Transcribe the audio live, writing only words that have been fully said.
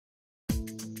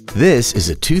This is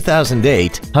a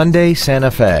 2008 Hyundai Santa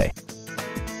Fe.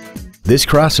 This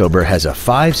crossover has a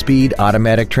 5-speed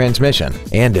automatic transmission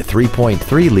and a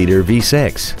 3.3-liter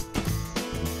V6.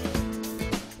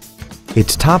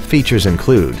 Its top features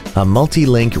include a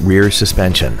multi-link rear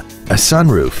suspension, a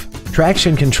sunroof,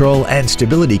 traction control and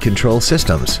stability control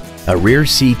systems, a rear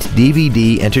seat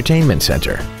DVD entertainment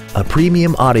center, a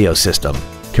premium audio system,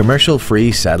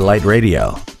 commercial-free satellite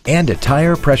radio, and a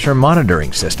tire pressure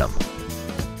monitoring system.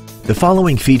 The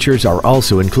following features are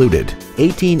also included: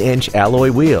 18-inch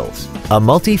alloy wheels, a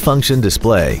multi-function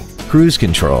display, cruise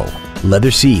control,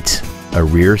 leather seats, a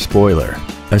rear spoiler,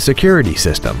 a security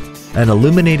system, an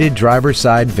illuminated driver's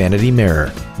side vanity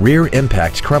mirror, rear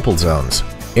impact crumple zones,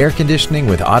 air conditioning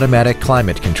with automatic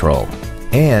climate control,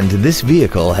 and this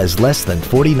vehicle has less than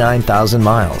 49,000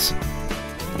 miles.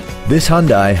 This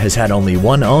Hyundai has had only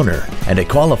one owner and it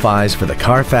qualifies for the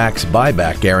Carfax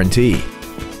buyback guarantee.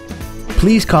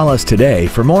 Please call us today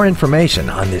for more information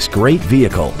on this great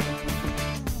vehicle.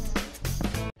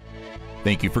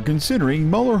 Thank you for considering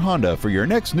Muller Honda for your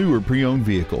next new or pre-owned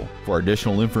vehicle. For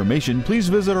additional information, please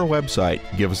visit our website,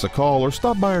 give us a call, or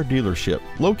stop by our dealership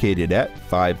located at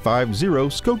 550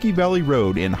 Skokie Valley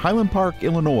Road in Highland Park,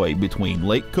 Illinois, between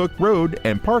Lake Cook Road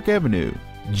and Park Avenue,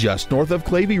 just north of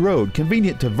Clavey Road,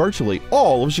 convenient to virtually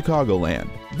all of Chicagoland.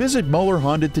 Visit Muller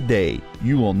Honda today.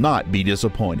 You will not be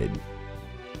disappointed.